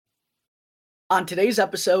On today's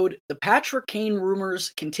episode, the Patrick Kane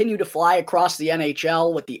rumors continue to fly across the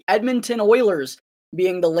NHL, with the Edmonton Oilers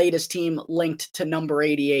being the latest team linked to number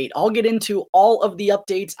 88. I'll get into all of the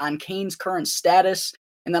updates on Kane's current status,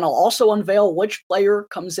 and then I'll also unveil which player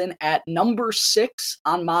comes in at number 6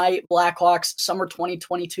 on my Blackhawks Summer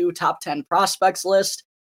 2022 Top 10 Prospects list.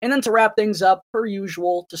 And then to wrap things up, per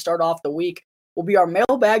usual, to start off the week, will be our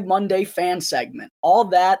Mailbag Monday fan segment. All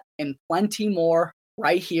that and plenty more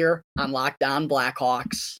right here on Locked On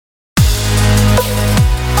Blackhawks.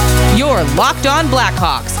 You're Locked On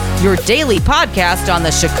Blackhawks, your daily podcast on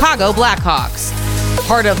the Chicago Blackhawks.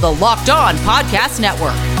 Part of the Locked On Podcast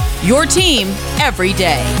Network, your team every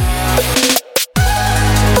day.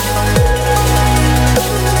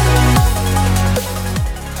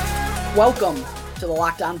 Welcome to the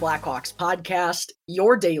Locked On Blackhawks podcast,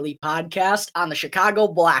 your daily podcast on the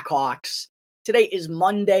Chicago Blackhawks. Today is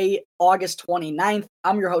Monday, August 29th.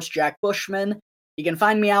 I'm your host, Jack Bushman. You can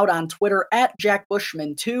find me out on Twitter at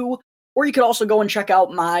JackBushman2, or you could also go and check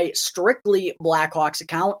out my Strictly Blackhawks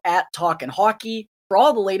account at Talkin' Hockey for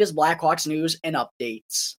all the latest Blackhawks news and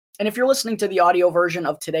updates. And if you're listening to the audio version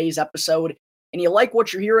of today's episode and you like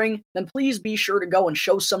what you're hearing, then please be sure to go and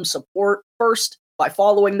show some support first by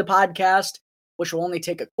following the podcast, which will only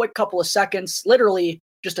take a quick couple of seconds, literally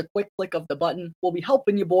just a quick click of the button. Will be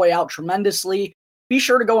helping your boy out tremendously. Be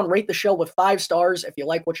sure to go and rate the show with 5 stars if you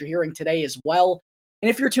like what you're hearing today as well. And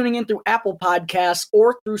if you're tuning in through Apple Podcasts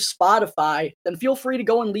or through Spotify, then feel free to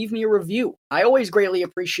go and leave me a review. I always greatly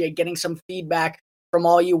appreciate getting some feedback from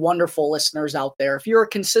all you wonderful listeners out there. If you're a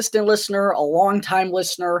consistent listener, a long-time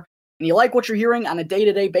listener, and you like what you're hearing on a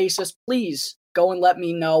day-to-day basis, please go and let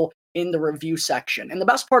me know in the review section. And the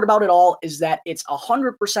best part about it all is that it's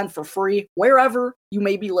 100% for free wherever you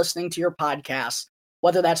may be listening to your podcasts,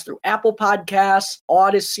 whether that's through Apple Podcasts,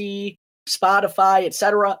 Odyssey, Spotify,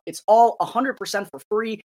 etc. It's all 100% for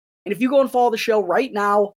free. And if you go and follow the show right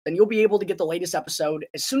now, then you'll be able to get the latest episode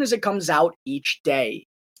as soon as it comes out each day.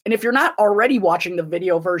 And if you're not already watching the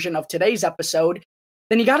video version of today's episode,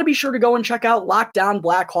 then you got to be sure to go and check out Locked On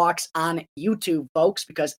Blackhawks on YouTube, folks,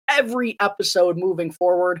 because every episode moving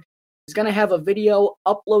forward is going to have a video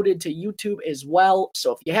uploaded to YouTube as well.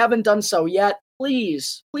 So if you haven't done so yet,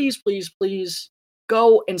 please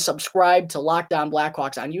go and subscribe to Locked On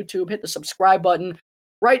Blackhawks on YouTube. Hit the subscribe button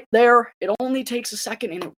right there. It only takes a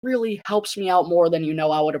second, and it really helps me out more than you know.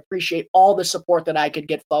 I would appreciate all the support that I could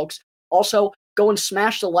get, folks. Also, go and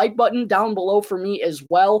smash the like button down below for me as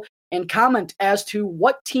well, and comment as to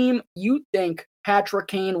what team you think Patrick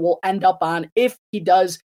Kane will end up on if he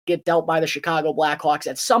does get dealt by the Chicago Blackhawks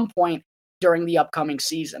at some point during the upcoming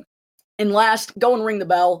season. And last, go and ring the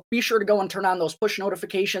bell. Be sure to go and turn on those push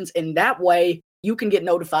notifications, and that way you can get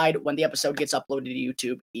notified when the episode gets uploaded to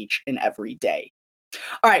YouTube each and every day.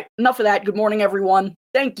 All right, enough of that. Good morning, everyone.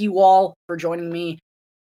 Thank you all for joining me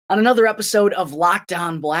on another episode of Locked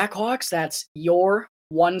On Blackhawks. That's your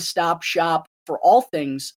one-stop shop for all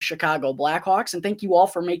things Chicago Blackhawks. And thank you all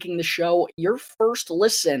for making the show your first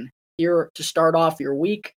listen here to start off your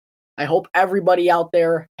week. I hope everybody out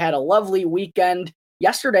there had a lovely weekend.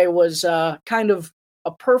 Yesterday was kind of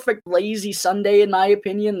a perfect lazy Sunday, in my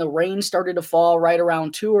opinion. The rain started to fall right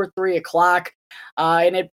around 2 or 3 o'clock,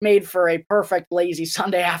 and it made for a perfect lazy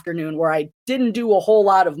Sunday afternoon where I didn't do a whole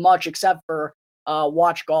lot of much except for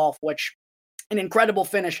watch golf, which an incredible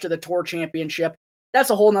finish to the Tour Championship. That's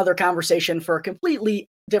a whole nother conversation for a completely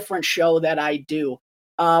different show that I do.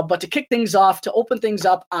 But to kick things off, to open things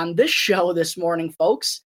up on this show this morning,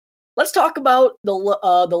 folks, let's talk about the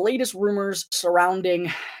latest rumors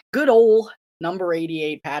surrounding good old number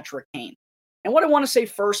 88 Patrick Kane. And what I want to say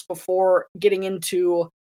first before getting into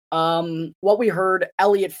what we heard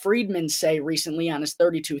Elliot Friedman say recently on his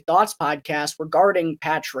 32 Thoughts podcast regarding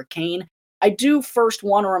Patrick Kane, I do first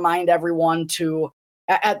want to remind everyone to,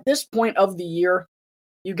 at this point of the year,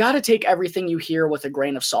 you got to take everything you hear with a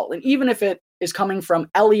grain of salt. And even if it is coming from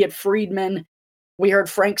Elliot Friedman, we heard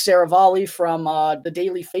Frank Saravalli from the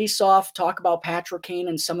Daily Faceoff talk about Patrick Kane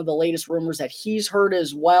and some of the latest rumors that he's heard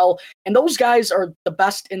as well. And those guys are the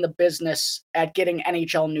best in the business at getting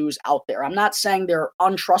NHL news out there. I'm not saying they're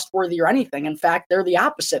untrustworthy or anything. In fact, they're the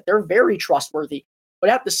opposite. They're very trustworthy.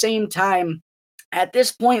 But at the same time, at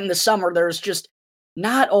this point in the summer, there's just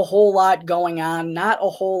not a whole lot going on, not a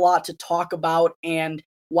whole lot to talk about. And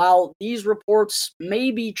while these reports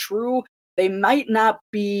may be true, they might not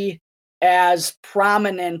be as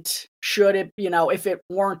prominent should it, if it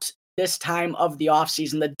weren't this time of the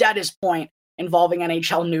offseason, the deadest point involving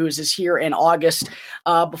NHL news is here in August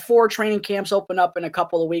before training camps open up in a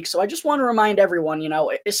couple of weeks. So I just want to remind everyone,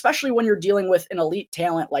 especially when you're dealing with an elite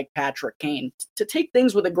talent like Patrick Kane, to take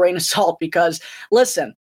things with a grain of salt because,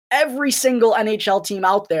 listen, every single NHL team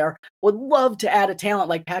out there would love to add a talent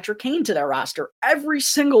like Patrick Kane to their roster. Every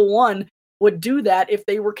single one would do that if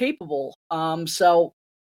they were capable. So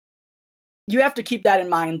you have to keep that in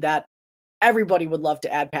mind that everybody would love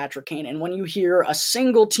to add Patrick Kane. And when you hear a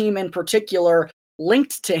single team in particular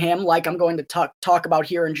linked to him, like I'm going to talk about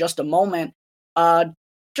here in just a moment,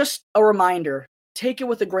 just a reminder, take it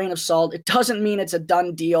with a grain of salt. It doesn't mean it's a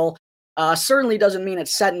done deal. Certainly doesn't mean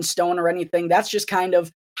it's set in stone or anything. That's just kind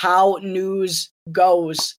of how news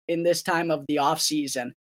goes in this time of the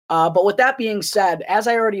offseason. But with that being said, as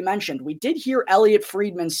I already mentioned, we did hear Elliotte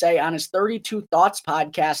Friedman say on his 32 Thoughts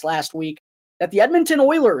podcast last week that the Edmonton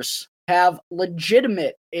Oilers have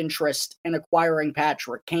legitimate interest in acquiring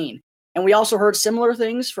Patrick Kane. And we also heard similar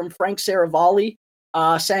things from Frank Seravalli,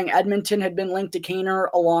 saying Edmonton had been linked to Kaner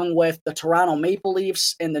along with the Toronto Maple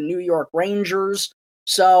Leafs and the New York Rangers.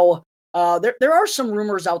 So there are some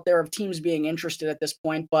rumors out there of teams being interested at this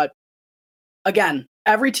point, but again,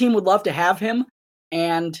 every team would love to have him,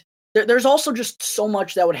 and there's also just so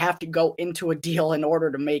much that would have to go into a deal in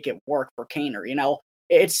order to make it work for Kaner.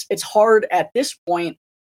 It's hard at this point,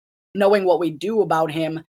 knowing what we do about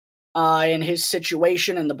him and his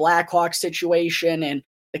situation and the Blackhawks situation and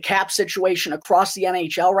the cap situation across the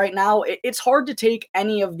NHL right now. It's hard to take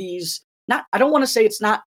any of these. I don't want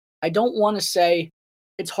to say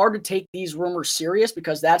it's hard to take these rumors serious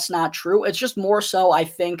because that's not true. It's just more so, I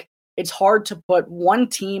think it's hard to put one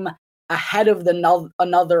team ahead of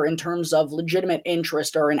another in terms of legitimate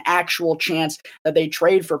interest or an actual chance that they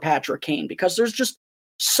trade for Patrick Kane, because there's just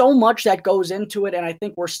so much that goes into it. And I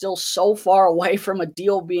think we're still so far away from a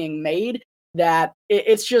deal being made that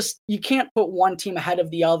it's just, you can't put one team ahead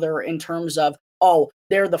of the other in terms of, oh,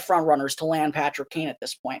 they're the front runners to land Patrick Kane at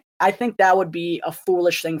this point. I think that would be a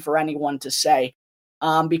foolish thing for anyone to say.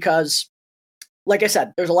 Because, like I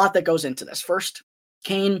said, there's a lot that goes into this. First,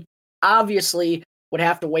 Kane obviously would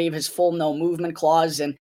have to waive his full no movement clause,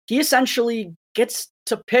 and he essentially gets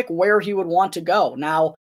to pick where he would want to go.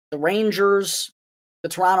 Now, the Rangers, the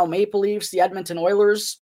Toronto Maple Leafs, the Edmonton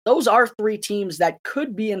Oilers, those are three teams that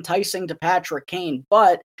could be enticing to Patrick Kane,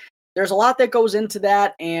 but there's a lot that goes into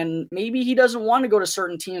that, and maybe he doesn't want to go to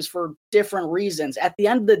certain teams for different reasons. At the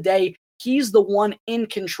end of the day, he's the one in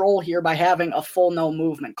control here by having a full no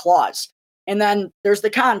movement clause. And then there's the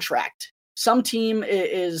contract. Some team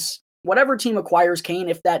is, whatever team acquires Kane,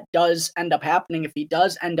 if that does end up happening, if he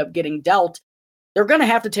does end up getting dealt, they're going to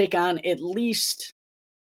have to take on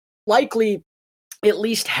likely at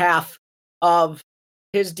least half of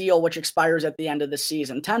his deal, which expires at the end of the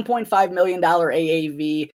season. $10.5 million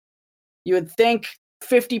AAV. You would think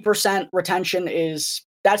 50% retention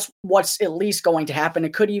that's what's at least going to happen.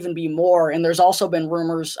 It could even be more. And there's also been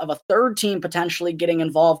rumors of a third team potentially getting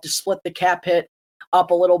involved to split the cap hit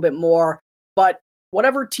up a little bit more. But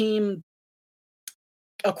whatever team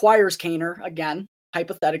acquires Kaner, again,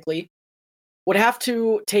 hypothetically, would have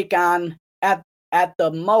to take on at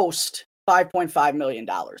the most $5.5 million.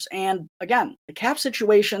 And again, the cap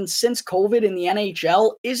situation since COVID in the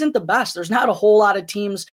NHL isn't the best. There's not a whole lot of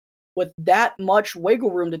teams with that much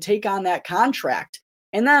wiggle room to take on that contract.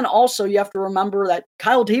 And then also you have to remember that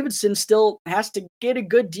Kyle Davidson still has to get a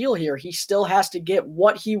good deal here. He still has to get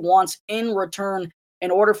what he wants in return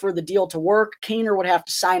in order for the deal to work. Kaner would have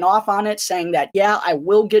to sign off on it saying that, yeah, I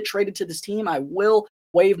will get traded to this team. I will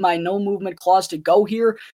waive my no movement clause to go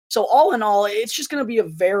here. So all in all, it's just going to be a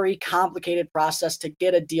very complicated process to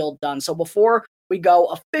get a deal done. So before we go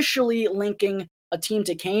officially linking a team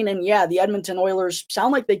to Kane, and yeah, the Edmonton Oilers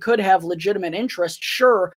sound like they could have legitimate interest,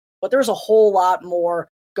 sure, but there's a whole lot more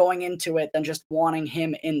going into it than just wanting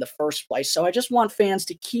him in the first place. So I just want fans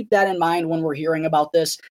to keep that in mind when we're hearing about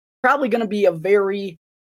this. Probably going to be a very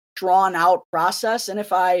drawn out process. And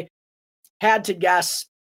if I had to guess,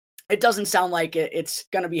 it doesn't sound like it's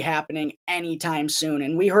going to be happening anytime soon.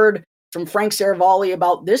 And we heard from Frank Seravalli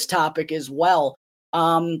about this topic as well.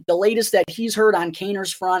 The latest that he's heard on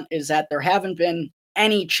Kaner's front is that there haven't been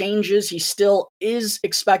any changes. He still is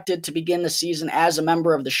expected to begin the season as a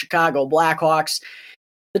member of the Chicago Blackhawks.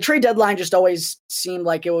 The trade deadline just always seemed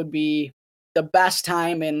like it would be the best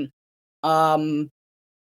time, and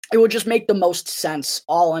it would just make the most sense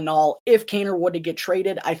all in all. If Kaner were to get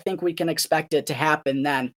traded, I think we can expect it to happen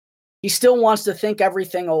then. He still wants to think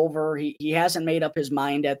everything over. He hasn't made up his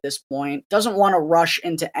mind at this point, doesn't want to rush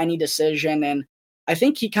into any decision, and I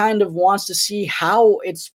think he kind of wants to see how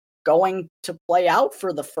it's going to play out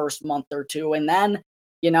for the first month or two, and then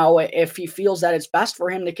if he feels that it's best for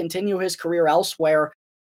him to continue his career elsewhere,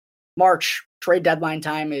 March trade deadline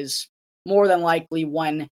time is more than likely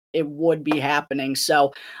when it would be happening.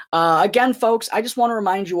 So again, folks, I just want to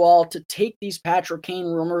remind you all to take these Patrick Kane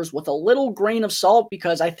rumors with a little grain of salt,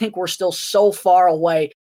 because I think we're still so far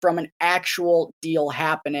away from an actual deal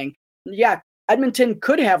happening. Yeah, Edmonton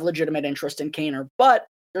could have legitimate interest in Kaner, but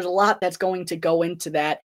there's a lot that's going to go into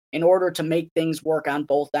that in order to make things work on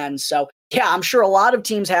both ends. So yeah, I'm sure a lot of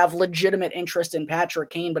teams have legitimate interest in Patrick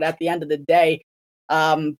Kane, but at the end of the day,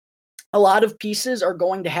 a lot of pieces are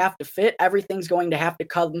going to have to fit. Everything's going to have to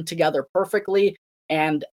come together perfectly.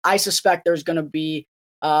 And I suspect there's going to be,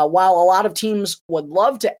 while a lot of teams would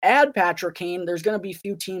love to add Patrick Kane, there's going to be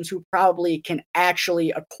few teams who probably can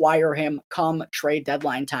actually acquire him come trade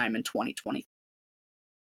deadline time in 2020.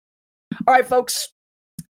 All right, folks,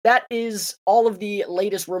 that is all of the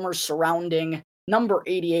latest rumors surrounding number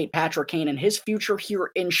 88 Patrick Kane and his future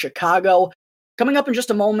here in Chicago. Coming up in just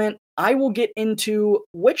a moment, I will get into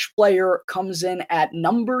which player comes in at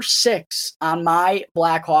number 6 on my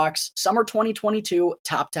Blackhawks Summer 2022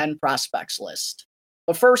 Top 10 Prospects list.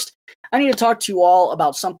 But first, I need to talk to you all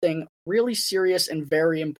about something really serious and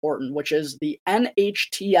very important, which is the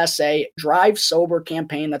NHTSA Drive Sober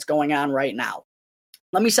campaign that's going on right now.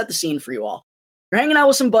 Let me set the scene for you all. You're hanging out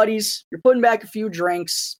with some buddies, you're putting back a few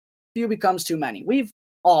drinks, few becomes too many. We've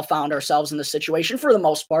all found ourselves in this situation for the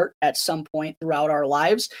most part at some point throughout our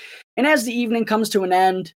lives. And as the evening comes to an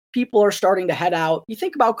end, people are starting to head out. You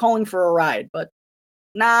think about calling for a ride, but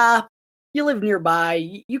nah, you live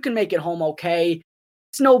nearby. You can make it home okay.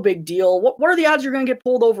 It's no big deal. What are the odds you're going to get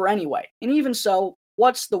pulled over anyway? And even so,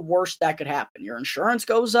 what's the worst that could happen? Your insurance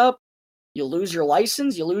goes up, you lose your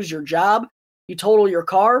license, you lose your job, you total your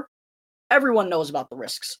car. Everyone knows about the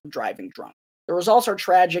risks of driving drunk. The results are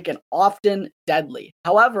tragic and often deadly.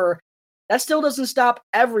 However, that still doesn't stop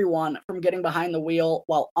everyone from getting behind the wheel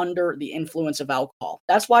while under the influence of alcohol.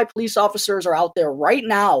 That's why police officers are out there right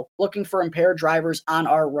now looking for impaired drivers on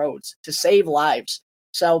our roads to save lives.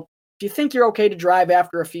 So if you think you're okay to drive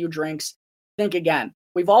after a few drinks, think again.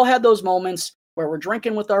 We've all had those moments where we're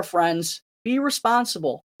drinking with our friends. Be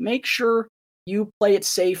responsible. Make sure you play it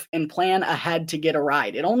safe and plan ahead to get a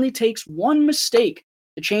ride. It only takes one mistake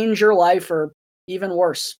to change your life, or even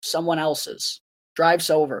worse, someone else's. Drive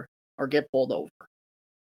sober or get pulled over.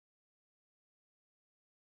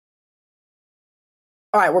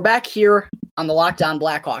 All right, we're back here on the Locked On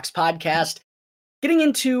Blackhawks podcast. Getting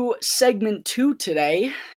into segment 2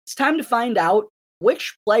 today, it's time to find out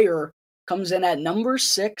which player comes in at number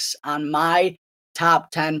 6 on my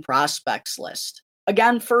top 10 prospects list.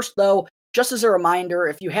 Again, first though, just as a reminder,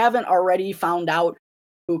 if you haven't already found out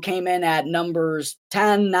who came in at numbers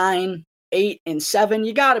 10, 9, 8, and 7,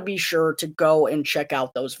 you got to be sure to go and check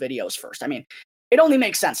out those videos first. I mean, it only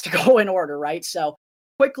makes sense to go in order, right? So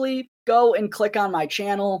quickly go and click on my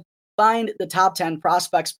channel, find the top 10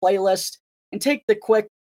 prospects playlist, and take the quick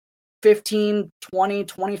 15, 20,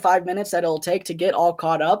 25 minutes that it'll take to get all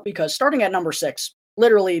caught up, because starting at number 6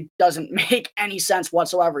 literally doesn't make any sense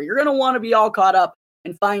whatsoever. You're going to want to be all caught up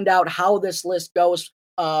and find out how this list goes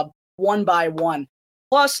one by one.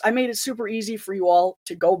 Plus, I made it super easy for you all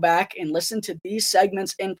to go back and listen to these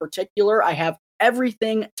segments in particular. I have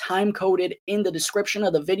everything time-coded in the description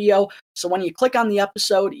of the video, so when you click on the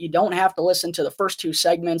episode, you don't have to listen to the first 2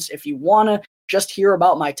 segments. If you want to just hear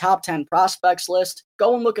about my top 10 prospects list,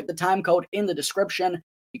 go and look at the time code in the description.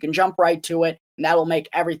 You can jump right to it, and that'll make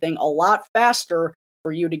everything a lot faster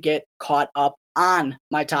for you to get caught up on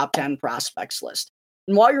my top 10 prospects list.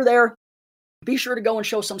 And while you're there, be sure to go and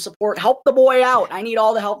show some support. Help the boy out. I need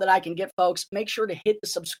all the help that I can get, folks. Make sure to hit the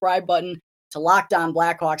subscribe button to Locked On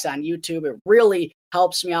Blackhawks on YouTube. It really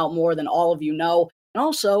helps me out more than all of you know. And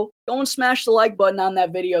also, go and smash the like button on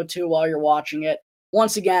that video too while you're watching it.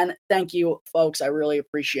 Once again, thank you, folks. I really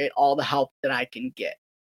appreciate all the help that I can get.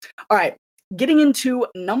 All right, getting into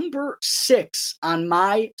number 6 on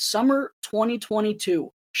my Summer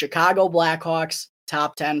 2022 Chicago Blackhawks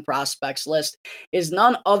top 10 prospects list is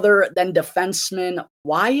none other than defenseman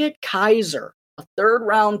Wyatt Kaiser, a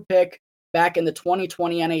 3rd-round pick back in the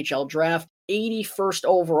 2020 NHL draft, 81st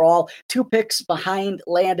overall, 2 picks behind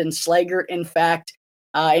Landon Slaggert, in fact.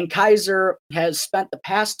 And Kaiser has spent the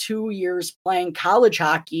past 2 years playing college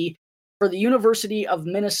hockey for the University of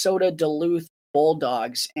Minnesota Duluth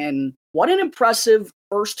Bulldogs. And what an impressive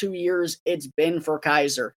first 2 years it's been for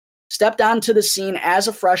Kaiser. Stepped onto the scene as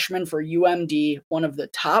a freshman for UMD, one of the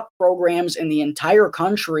top programs in the entire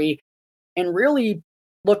country, and really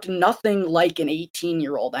looked nothing like an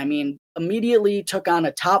 18-year-old. I mean, immediately took on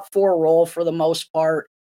a top 4 role for the most part,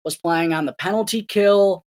 was playing on the penalty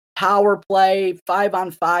kill, power play,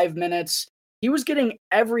 5-on-5 minutes. He was getting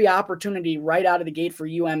every opportunity right out of the gate for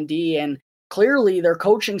UMD, and clearly their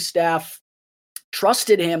coaching staff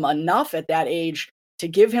trusted him enough at that age to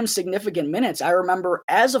give him significant minutes. I remember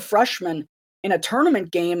as a freshman in a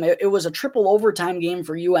tournament game, it was a triple overtime game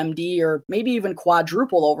for UMD, or maybe even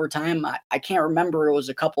quadruple overtime. I can't remember. It was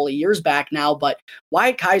a couple of years back now, but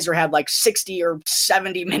Wyatt Kaiser had like 60 or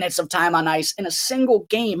 70 minutes of time on ice in a single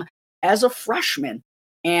game as a freshman.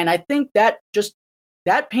 And I think that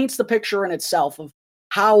paints the picture in itself of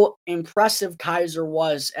how impressive Kaiser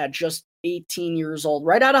was at just 18 years old.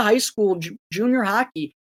 Right out of high school, junior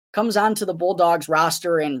hockey, comes onto the Bulldogs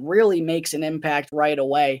roster and really makes an impact right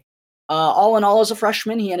away. All in all, as a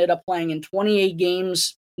freshman, he ended up playing in 28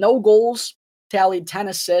 games, no goals, tallied 10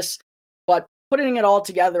 assists. But putting it all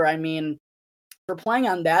together, I mean, for playing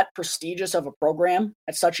on that prestigious of a program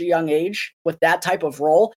at such a young age with that type of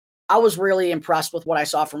role, I was really impressed with what I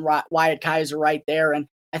saw from Wyatt Kaiser right there. And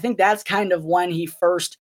I think that's kind of when he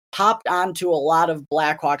first popped onto a lot of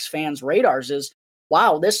Blackhawks fans' radars is,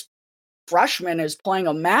 wow, this freshman is playing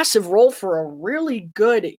a massive role for a really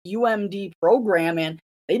good UMD program. And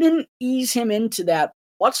they didn't ease him into that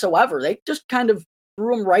whatsoever. They just kind of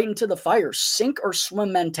threw him right into the fire, sink or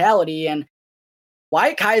swim mentality. And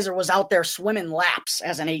Wyatt Kaiser was out there swimming laps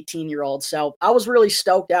as an 18-year-old. So I was really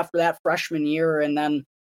stoked after that freshman year. And then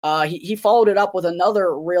he followed it up with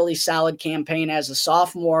another really solid campaign as a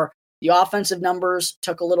sophomore. The offensive numbers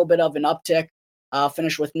took a little bit of an uptick,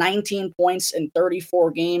 finished with 19 points in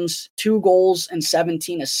 34 games, 2 goals and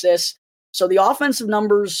 17 assists. So the offensive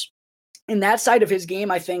numbers in that side of his game,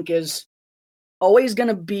 I think, is always going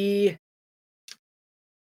to be,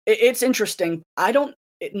 it's interesting. I don't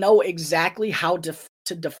know exactly how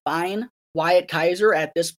to define Wyatt Kaiser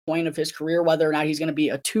at this point of his career, whether or not he's going to be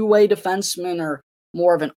a two-way defenseman or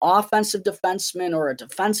more of an offensive defenseman or a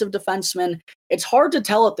defensive defenseman. It's hard to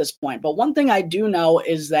tell at this point, but one thing I do know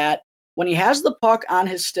is that when he has the puck on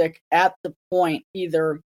his stick at the point,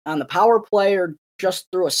 either on the power play or just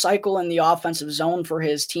through a cycle in the offensive zone for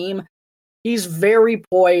his team, he's very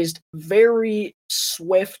poised, very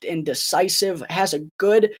swift and decisive, has a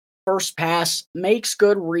good first pass, makes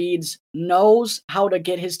good reads, knows how to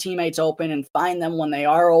get his teammates open and find them when they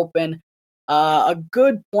are open. A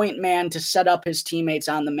good point man to set up his teammates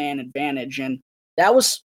on the man advantage. And that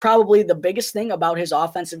was probably the biggest thing about his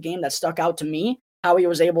offensive game that stuck out to me, how he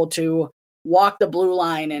was able to walk the blue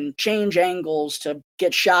line and change angles to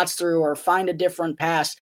get shots through or find a different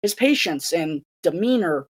pass. His patience and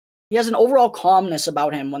demeanor, he has an overall calmness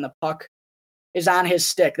about him when the puck is on his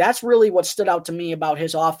stick. That's really what stood out to me about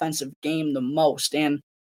his offensive game the most. And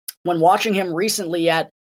when watching him recently at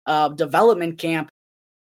development camp,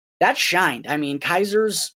 that shined. I mean,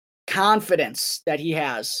 Kaiser's confidence that he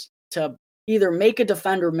has to either make a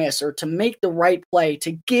defender miss or to make the right play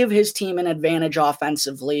to give his team an advantage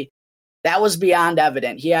offensively, that was beyond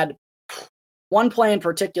evident. He had one play in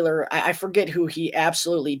particular, I forget who he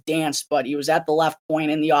absolutely danced, but he was at the left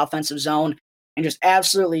point in the offensive zone and just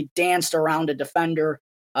absolutely danced around a defender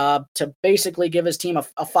to basically give his team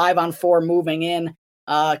a 5-on-4 moving in,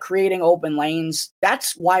 creating open lanes.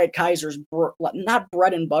 That's Wyatt Kaiser's not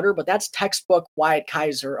bread and butter, but that's textbook Wyatt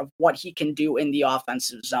Kaiser of what he can do in the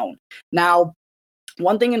offensive zone. Now,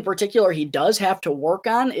 one thing in particular he does have to work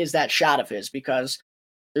on is that shot of his, because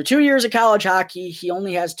through 2 years of college hockey, he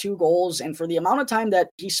only has 2 goals. And for the amount of time that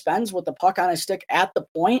he spends with the puck on his stick at the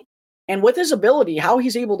point, and with his ability, how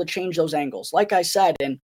he's able to change those angles, like I said,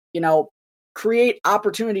 and, create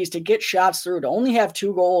opportunities to get shots through, to only have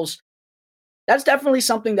 2 goals, that's definitely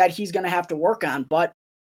something that he's going to have to work on. But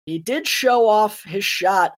he did show off his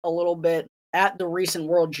shot a little bit at the recent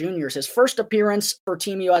World Juniors. His first appearance for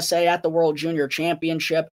Team USA at the World Junior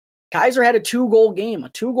Championship, Kaiser had a 2-goal game, a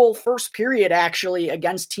 2-goal first period, actually,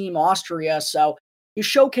 against Team Austria. So he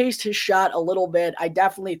showcased his shot a little bit. I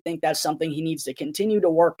definitely think that's something he needs to continue to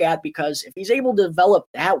work at, because if he's able to develop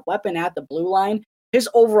that weapon at the blue line, his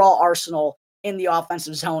overall arsenal in the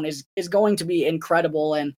offensive zone is going to be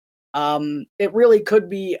incredible. And it really could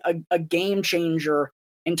be a game changer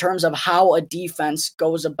in terms of how a defense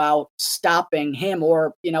goes about stopping him,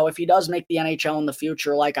 or, if he does make the NHL in the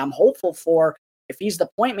future, like I'm hopeful for, if he's the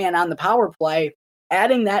point man on the power play,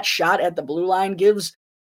 adding that shot at the blue line gives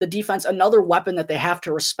the defense another weapon that they have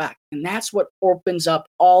to respect. And that's what opens up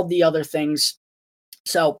all the other things.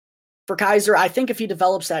 So for Kaiser, I think if he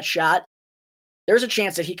develops that shot, there's a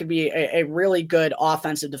chance that he could be a really good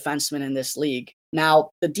offensive defenseman in this league. Now,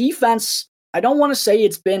 the defense, I don't want to say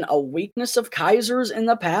it's been a weakness of Kaiser's in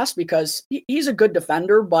the past, because he's a good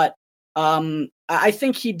defender, but I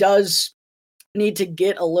think he does need to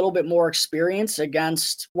get a little bit more experience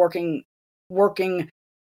against working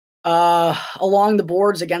along the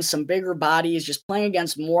boards against some bigger bodies, just playing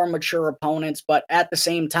against more mature opponents. But at the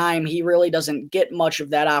same time, he really doesn't get much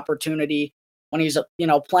of that opportunity when he's,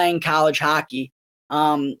 playing college hockey.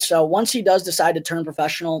 So once he does decide to turn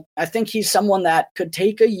professional, I think he's someone that could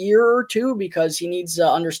take a year or two because he needs to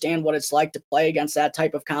understand what it's like to play against that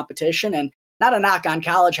type of competition. And not a knock on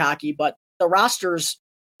college hockey, but the rosters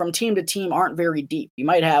from team to team aren't very deep. You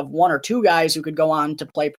might have one or two guys who could go on to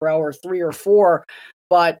play pro, or three or four,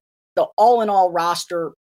 but the all-in-all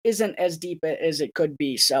roster isn't as deep as it could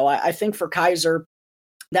be. So I think for Kaiser,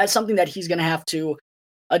 that's something that he's going to have to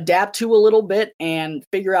adapt to a little bit and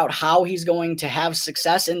figure out how he's going to have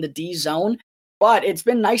success in the D zone. But it's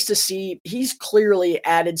been nice to see he's clearly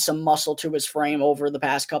added some muscle to his frame over the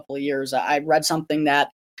past couple of years. I read something that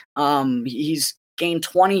he's gained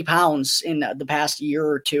 20 pounds in the past year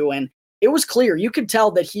or two, and it was clear. You could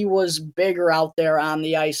tell that he was bigger out there on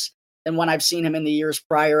the ice than when I've seen him in the years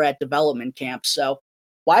prior at development camp. So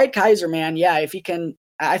Wyatt Kaiser, man, yeah, if he can,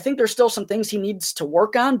 I think there's still some things he needs to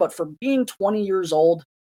work on, but for being 20 years old,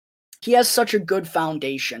 he has such a good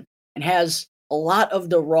foundation and has a lot of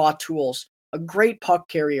the raw tools, a great puck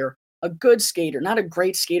carrier, a good skater, not a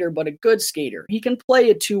great skater, but a good skater. He can play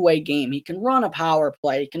a two-way game. He can run a power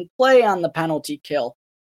play. He can play on the penalty kill.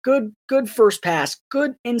 Good first pass,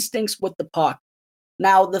 good instincts with the puck.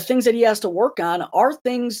 Now, the things that he has to work on are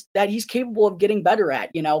things that he's capable of getting better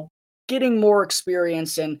at, getting more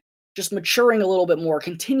experience and just maturing a little bit more,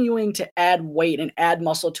 continuing to add weight and add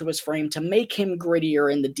muscle to his frame to make him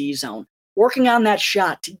grittier in the D zone, working on that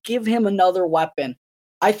shot to give him another weapon.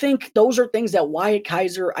 I think those are things that Wyatt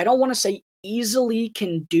Kaiser, I don't want to say easily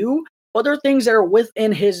can do, but they're things that are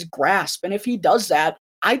within his grasp. And if he does that,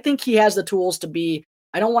 I think he has the tools to be,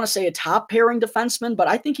 I don't want to say a top pairing defenseman, but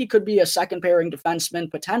I think he could be a second pairing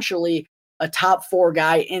defenseman, potentially a top four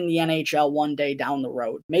guy in the NHL one day down the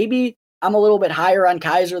road. Maybe I'm a little bit higher on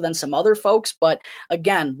Kaiser than some other folks, but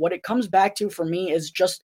again, what it comes back to for me is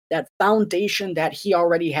just that foundation that he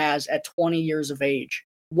already has at 20 years of age.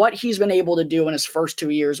 What he's been able to do in his first 2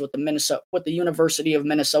 years with the University of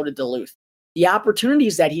Minnesota Duluth, the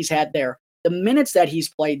opportunities that he's had there, the minutes that he's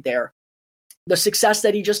played there, the success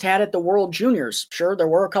that he just had at the World Juniors. Sure, there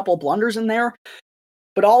were a couple of blunders in there,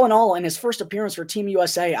 but all in all, in his first appearance for Team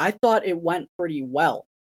USA, I thought it went pretty well.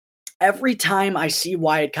 Every time I see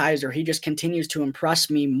Wyatt Kaiser, he just continues to impress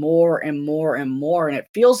me more and more and more, and it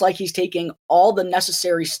feels like he's taking all the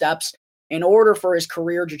necessary steps in order for his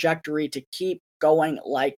career trajectory to keep going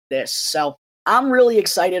like this. So I'm really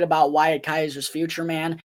excited about Wyatt Kaiser's future,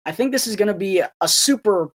 man. I think this is going to be a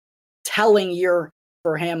super telling year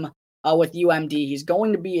for him with UMD. He's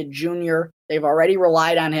going to be a junior. They've already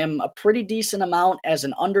relied on him a pretty decent amount as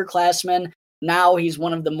an underclassman. Now he's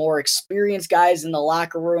one of the more experienced guys in the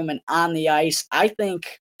locker room and on the ice. I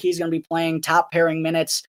think he's going to be playing top pairing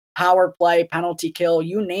minutes, power play, penalty kill,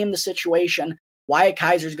 you name the situation. Wyatt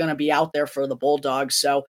Kaiser's going to be out there for the Bulldogs.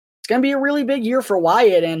 So it's going to be a really big year for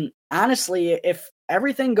Wyatt. And honestly, if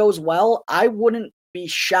everything goes well, I wouldn't be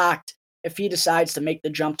shocked if he decides to make the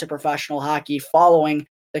jump to professional hockey following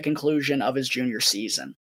the conclusion of his junior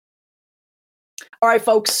season. All right,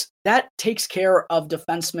 folks, that takes care of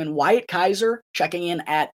defenseman Wyatt Kaiser, checking in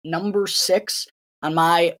at number 6 on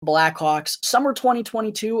my Blackhawks Summer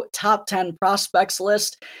 2022 Top 10 Prospects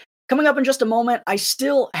list. Coming up in just a moment, I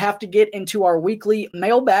still have to get into our weekly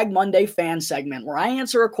Mailbag Monday fan segment, where I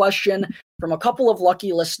answer a question from a couple of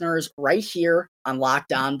lucky listeners right here on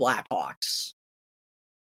Locked On Blackhawks.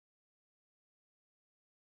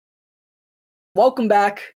 Welcome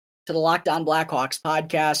back to the Locked On Blackhawks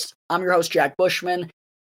podcast. I'm your host, Jack Bushman.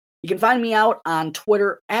 You can find me out on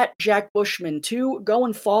Twitter at JackBushman2. Go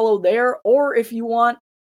and follow there. Or if you want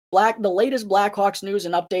the latest Blackhawks news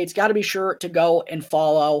and updates, got to be sure to go and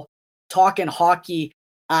follow Talkin' Hockey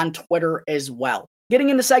on Twitter as well. Getting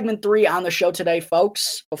into segment 3 on the show today,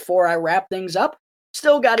 folks. Before I wrap things up,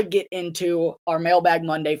 still got to get into our Mailbag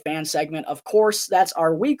Monday fan segment. Of course, that's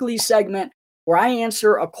our weekly segment where I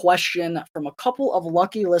answer a question from a couple of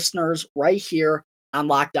lucky listeners right here on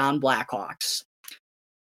Locked On Blackhawks.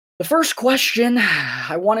 The first question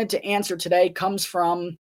I wanted to answer today comes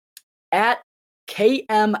from at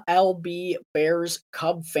KMLB Bears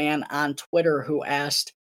Cub fan on Twitter, who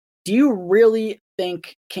asked, do you really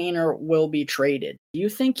think Kaner will be traded? Do you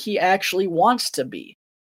think he actually wants to be?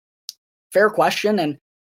 Fair question, and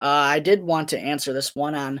I did want to answer this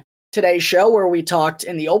one on today's show, where we talked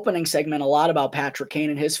in the opening segment a lot about Patrick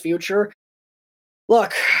Kane and his future.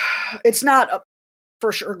 Look, it's not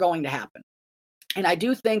for sure going to happen. And I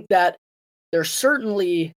do think that there's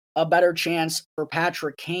certainly a better chance for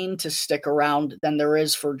Patrick Kane to stick around than there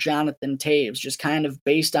is for Jonathan Toews, just kind of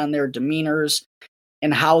based on their demeanors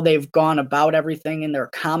and how they've gone about everything in their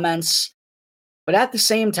comments. But at the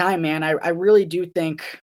same time, man, I really do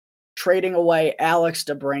think trading away Alex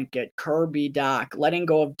DeBrincat, Kirby Dach, letting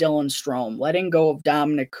go of Dylan Strome, letting go of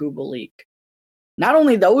Dominic Kubalik. Not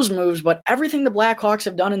only those moves, but everything the Blackhawks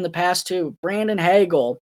have done in the past too. Brandon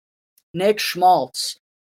Hagel, Nick Schmaltz,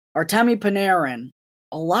 Artemi Panarin,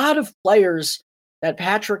 a lot of players that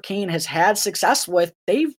Patrick Kane has had success with,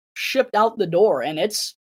 they've shipped out the door, and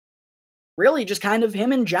it's really just kind of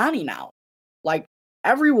him and Johnny now. Like,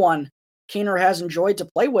 everyone Kaner has enjoyed to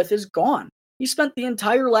play with is gone. He spent the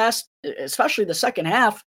entire last, especially the second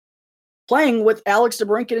half, playing with Alex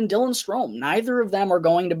DeBrincat and Dylan Strome. Neither of them are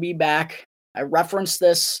going to be back. I've referenced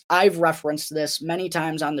this many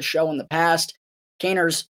times on the show in the past.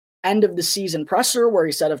 Kaner's end of the season presser where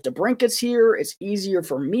he said, if DeBrincat's here, it's easier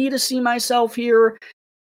for me to see myself here.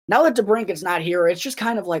 Now that DeBrincat's not here, it's just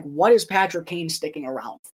kind of like, what is Patrick Kane sticking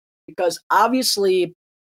around for? Because obviously,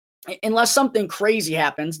 unless something crazy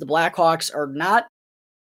happens, the Blackhawks are not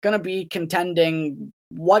going to be contending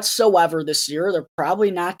whatsoever this year. They're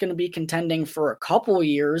probably not going to be contending for a couple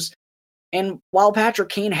years. And while Patrick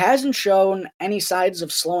Kane hasn't shown any signs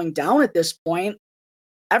of slowing down at this point,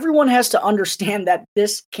 everyone has to understand that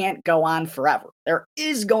this can't go on forever. There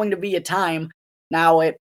is going to be a time, now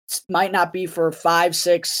it might not be for 5,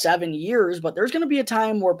 6, 7 years, but there's going to be a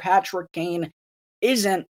time where Patrick Kane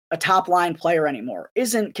isn't a top line player anymore,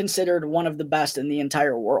 isn't considered one of the best in the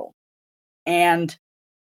entire world. And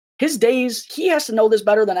his days, he has to know this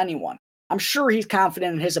better than anyone. I'm sure he's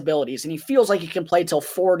confident in his abilities and he feels like he can play till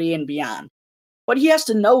 40 and beyond. But he has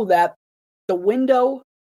to know that the window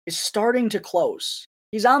is starting to close.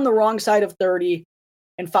 He's on the wrong side of 30,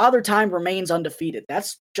 and Father Time remains undefeated.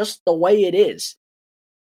 That's just the way it is.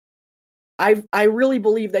 I really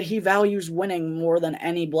believe that he values winning more than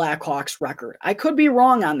any Blackhawks record. I could be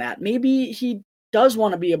wrong on that. Maybe he does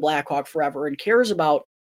want to be a Blackhawk forever and cares about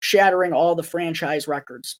shattering all the franchise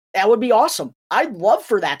records. That would be awesome. I'd love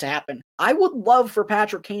for that to happen. I would love for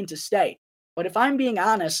Patrick Kane to stay. But if I'm being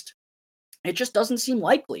honest, it just doesn't seem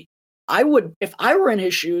likely. If I were in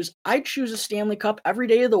his shoes, I'd choose a Stanley Cup every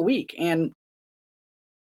day of the week. And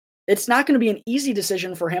it's not going to be an easy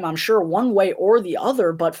decision for him, I'm sure, one way or the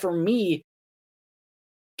other. But for me,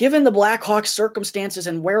 given the Blackhawks circumstances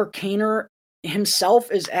and where Kaner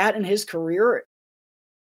himself is at in his career,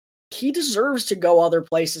 he deserves to go other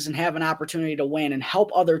places and have an opportunity to win and help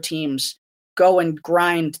other teams go and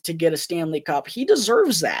grind to get a Stanley Cup. He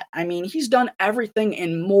deserves that. I mean, he's done everything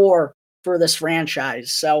and more for this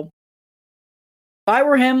franchise. So if I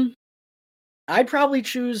were him, I'd probably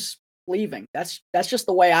choose leaving. That's just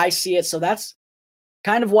the way I see it. So that's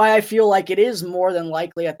kind of why I feel like it is more than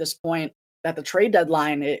likely at this point that the trade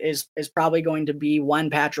deadline is probably going to be when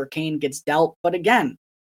Patrick Kane gets dealt. But again,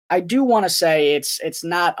 I do want to say it's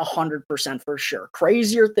not 100% for sure.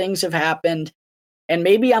 Crazier things have happened, and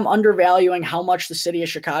maybe I'm undervaluing how much the city of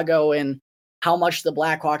Chicago and how much the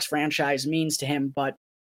Blackhawks franchise means to him, but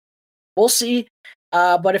we'll see.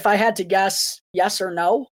 But if I had to guess yes or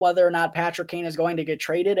no, whether or not Patrick Kane is going to get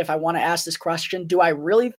traded, if I want to ask this question, do I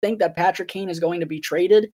really think that Patrick Kane is going to be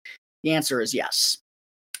traded? The answer is yes.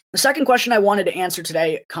 The second question I wanted to answer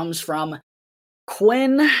today comes from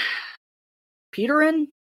Quinn Peterin.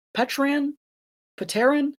 I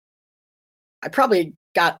probably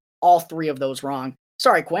got all three of those wrong.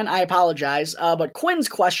 Sorry, Quinn, I apologize. But Quinn's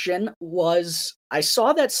question was, I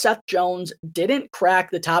saw that Seth Jones didn't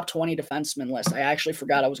crack the top 20 defenseman list. I actually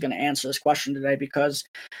forgot I was going to answer this question today because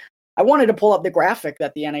I wanted to pull up the graphic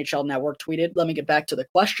that the NHL Network tweeted. Let me get back to the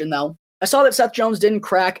question, though. I saw that Seth Jones didn't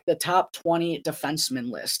crack the top 20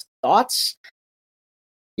 defenseman list. Thoughts?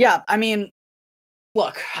 Yeah, I mean,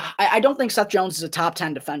 look, I don't think Seth Jones is a top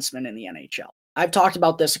 10 defenseman in the NHL. I've talked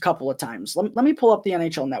about this a couple of times. Let me pull up the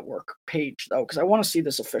NHL Network page, though, because I want to see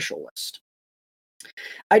this official list.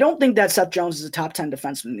 I don't think that Seth Jones is a top 10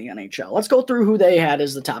 defenseman in the NHL. Let's go through who they had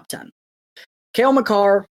as the top 10. Cale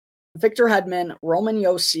Makar, Victor Hedman, Roman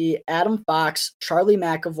Josi, Adam Fox, Charlie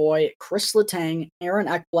McAvoy, Chris Letang, Aaron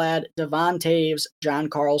Ekblad, Devon Toews, John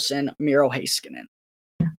Carlson, Miro Heiskanen.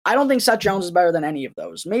 I don't think Seth Jones is better than any of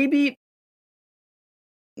those. Maybe,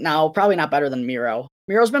 no, probably not better than Miro.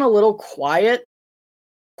 Miro's been a little quieter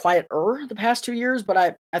the past 2 years,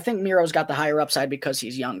 but I think Miro's got the higher upside because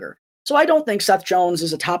he's younger. So I don't think Seth Jones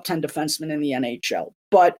is a top 10 defenseman in the NHL,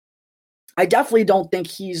 but I definitely don't think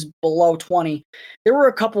he's below 20. There were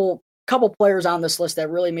a couple players on this list that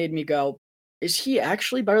really made me go, is he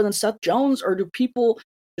actually better than Seth Jones, or do people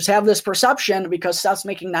just have this perception because Seth's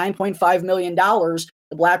making $9.5 million. The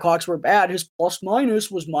Blackhawks were bad. His plus minus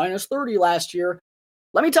was minus 30 last year.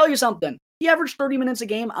 Let me tell you something. He averaged 30 minutes a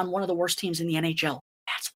game on one of the worst teams in the NHL.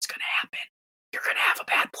 That's what's going to happen. You're going to have a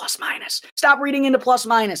bad plus minus. Stop reading into plus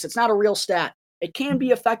minus. It's not a real stat. It can be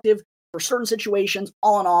effective for certain situations.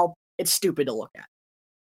 All in all, it's stupid to look at.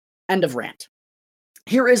 End of rant.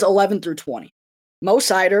 Here is 11 through 20. Mo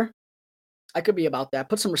Seider. I could be about that.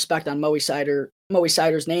 Put some respect on Moe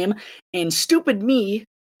Seider's name. And stupid me,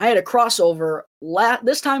 I had a crossover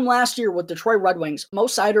this time last year with Detroit Red Wings. Mo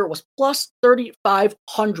Seider was plus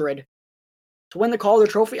 3,500 to win the Calder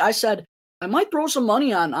Trophy. I said, I might throw some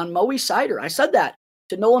money on Moe Seider. I said that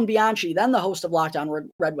to Nolan Bianchi, then the host of Locked On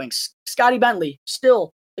Red Wings. Scotty Bentley,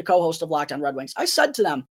 still the co-host of Locked On Red Wings. I said to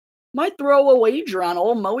them, might throw a wager on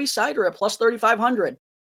old Moe Seider at plus 3,500.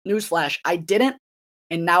 Newsflash, I didn't,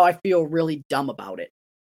 and now I feel really dumb about it.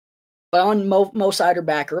 But on Mo Seider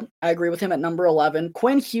backer, I agree with him at number 11.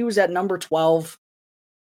 Quinn Hughes at number 12.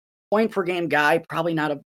 Point per game guy, probably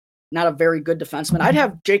not a very good defenseman. I'd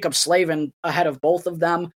have Jacob Slavin ahead of both of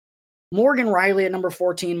them. Morgan Riley at number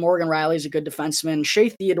 14. Morgan Riley's a good defenseman. Shea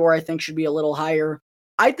Theodore, I think, should be a little higher.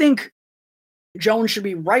 I think Jones should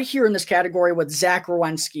be right here in this category with Zach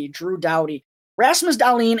Werenski, Drew Doughty. Rasmus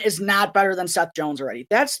Dahlin is not better than Seth Jones already.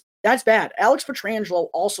 That's bad. Alex Pietrangelo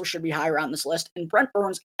also should be higher on this list, and Brent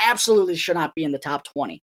Burns absolutely should not be in the top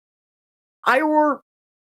 20.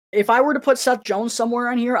 If I were to put Seth Jones somewhere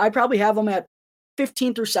on here, I'd probably have him at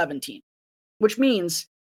 15 through 17, which means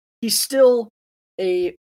he's still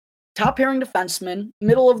a top pairing defenseman,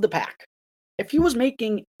 middle of the pack. If he was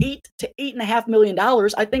making $8 to $8.5 million,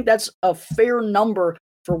 I think that's a fair number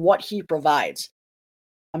for what he provides.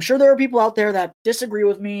 I'm sure there are people out there that disagree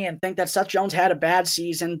with me and think that Seth Jones had a bad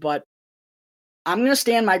season, but I'm going to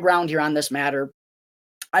stand my ground here on this matter.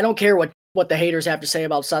 I don't care what the haters have to say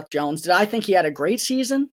about Seth Jones. Did I think he had a great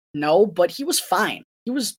season? No, but he was fine.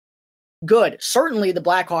 He was good. Certainly the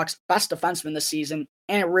Blackhawks' best defenseman this season,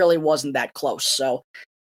 and it really wasn't that close. So,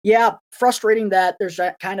 yeah, frustrating that there's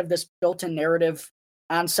that kind of this built-in narrative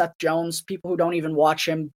on Seth Jones. People who don't even watch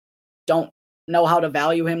him don't know how to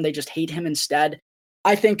value him. They just hate him instead.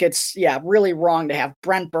 I think it's, really wrong to have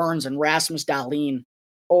Brent Burns and Rasmus Dahlin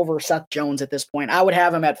over Seth Jones at this point. I would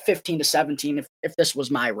have him at 15 to 17 if this was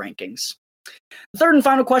my rankings. The third and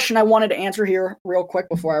final question I wanted to answer here real quick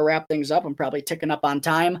before I wrap things up. I'm probably ticking up on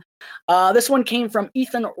time. This one came from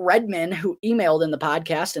Ethan Redman, who emailed in the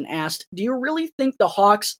podcast and asked, do you really think the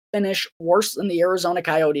Hawks finish worse than the Arizona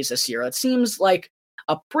Coyotes this year? It seems like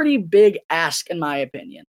a pretty big ask in my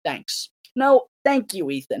opinion. Thanks. No, thank you,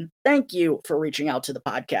 Ethan. Thank you for reaching out to the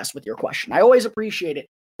podcast with your question. I always appreciate it.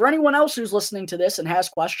 For anyone else who's listening to this and has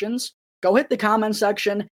questions, go hit the comment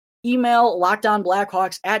section. Email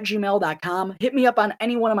lockedonblackhawks@gmail.com. Hit me up on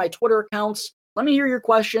any one of my Twitter accounts. Let me hear your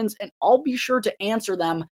questions, and I'll be sure to answer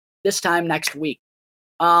them this time next week.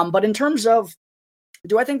 But in terms of,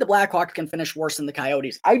 do I think the Blackhawks can finish worse than the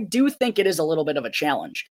Coyotes? I do think it is a little bit of a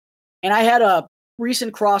challenge. And I had a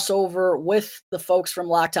recent crossover with the folks from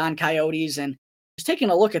Locked On Coyotes, and just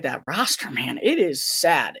taking a look at that roster, man, it is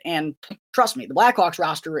sad. And trust me, the Blackhawks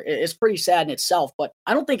roster is pretty sad in itself, but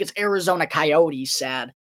I don't think it's Arizona Coyotes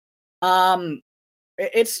sad. We're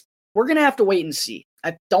going to have to wait and see.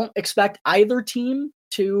 I don't expect either team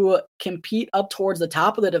to compete up towards the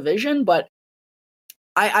top of the division, but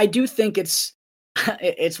I do think it's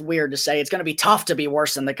weird to say it's going to be tough to be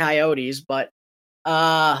worse than the Coyotes, but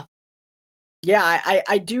I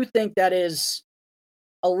do think that is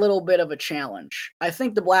a little bit of a challenge. I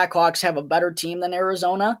think the Blackhawks have a better team than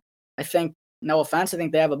Arizona. I think, no offense, I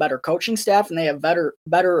think they have a better coaching staff and they have better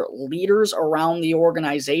leaders around the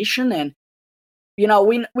organization. And, we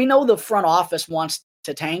know the front office wants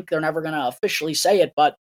to tank. They're never going to officially say it,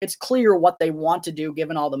 but it's clear what they want to do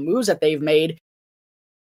given all the moves that they've made.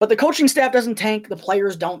 But the coaching staff doesn't tank. The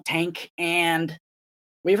players don't tank. And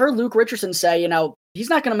we've heard Luke Richardson say, he's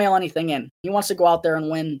not going to mail anything in. He wants to go out there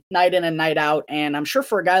and win night in and night out. And I'm sure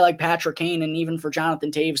for a guy like Patrick Kane and even for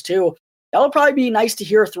Jonathan Toews too, that will probably be nice to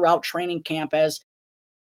hear throughout training camp as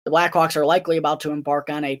the Blackhawks are likely about to embark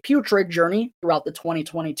on a putrid journey throughout the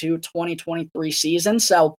 2022-2023 season.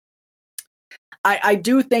 So I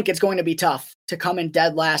do think it's going to be tough to come in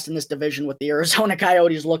dead last in this division with the Arizona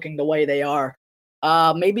Coyotes looking the way they are.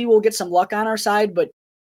 Maybe we'll get some luck on our side, but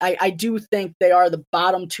I do think they are the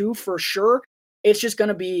bottom two for sure. It's just going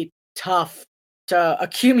to be tough to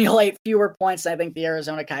accumulate fewer points than I think the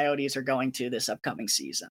Arizona Coyotes are going to this upcoming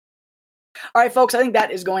season. All right, folks, I think that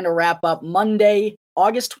is going to wrap up Monday,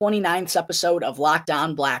 August 29th's episode of Locked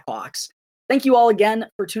On Blackhawks. Thank you all again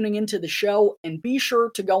for tuning into the show, and be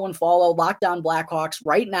sure to go and follow Locked On Blackhawks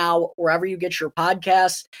right now, wherever you get your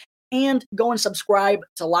podcasts, and go and subscribe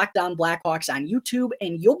to Locked On Blackhawks on YouTube,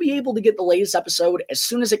 and you'll be able to get the latest episode as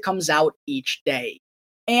soon as it comes out each day.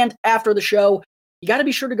 And after the show, you got to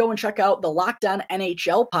be sure to go and check out the Locked On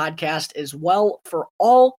NHL podcast as well for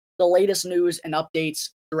all the latest news and updates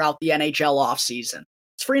throughout the NHL offseason.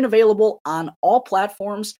 It's free and available on all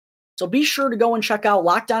platforms, so be sure to go and check out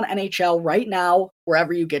Locked On NHL right now,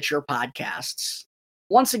 wherever you get your podcasts.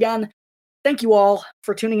 Once again, thank you all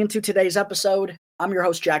for tuning into today's episode. I'm your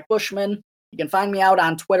host, Jack Bushman. You can find me out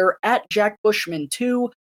on Twitter at JackBushman2,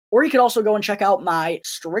 or you can also go and check out my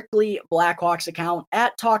Strictly Blackhawks account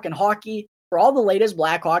at Talkin' Hockey for all the latest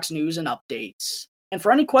Blackhawks news and updates. And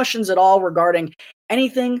for any questions at all regarding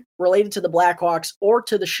anything related to the Blackhawks or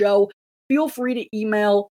to the show, feel free to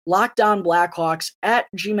email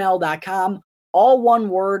lockedonblackhawks@gmail.com, all one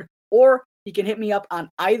word, or you can hit me up on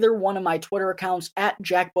either one of my Twitter accounts at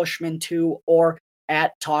JackBushman2 or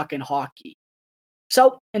at Talkin' Hockey.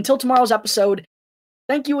 So until tomorrow's episode,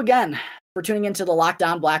 thank you again for tuning into the Locked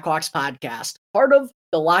On Blackhawks podcast, part of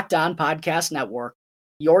the Locked On Podcast Network,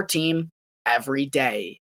 your team every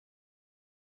day.